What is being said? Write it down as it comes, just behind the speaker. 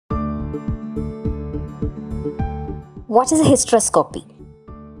What is a hysteroscopy?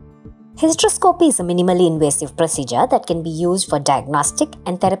 Hysteroscopy is a minimally invasive procedure that can be used for diagnostic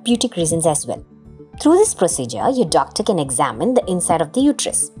and therapeutic reasons as well. Through this procedure, your doctor can examine the inside of the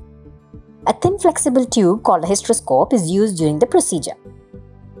uterus. A thin flexible tube called a hysteroscope is used during the procedure.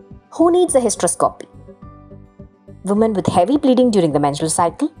 Who needs a hysteroscopy? Women with heavy bleeding during the menstrual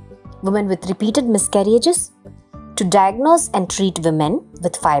cycle, women with repeated miscarriages, to diagnose and treat women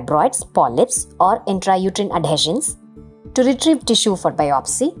with fibroids, polyps or intrauterine adhesions, to retrieve tissue for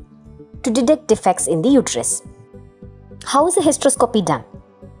biopsy, to detect defects in the uterus. How is a hysteroscopy done?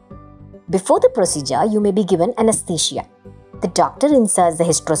 Before the procedure, you may be given anesthesia. The doctor inserts the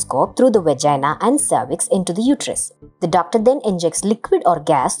hysteroscope through the vagina and cervix into the uterus. The doctor then injects liquid or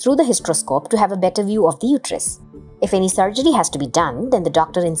gas through the hysteroscope to have a better view of the uterus. If any surgery has to be done, then the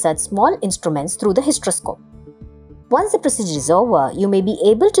doctor inserts small instruments through the hysteroscope. Once the procedure is over, you may be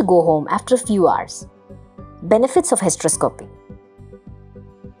able to go home after a few hours. Benefits of hysteroscopy: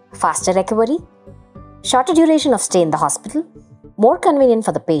 faster recovery, shorter duration of stay in the hospital, more convenient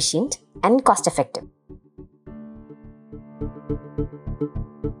for the patient, and cost effective.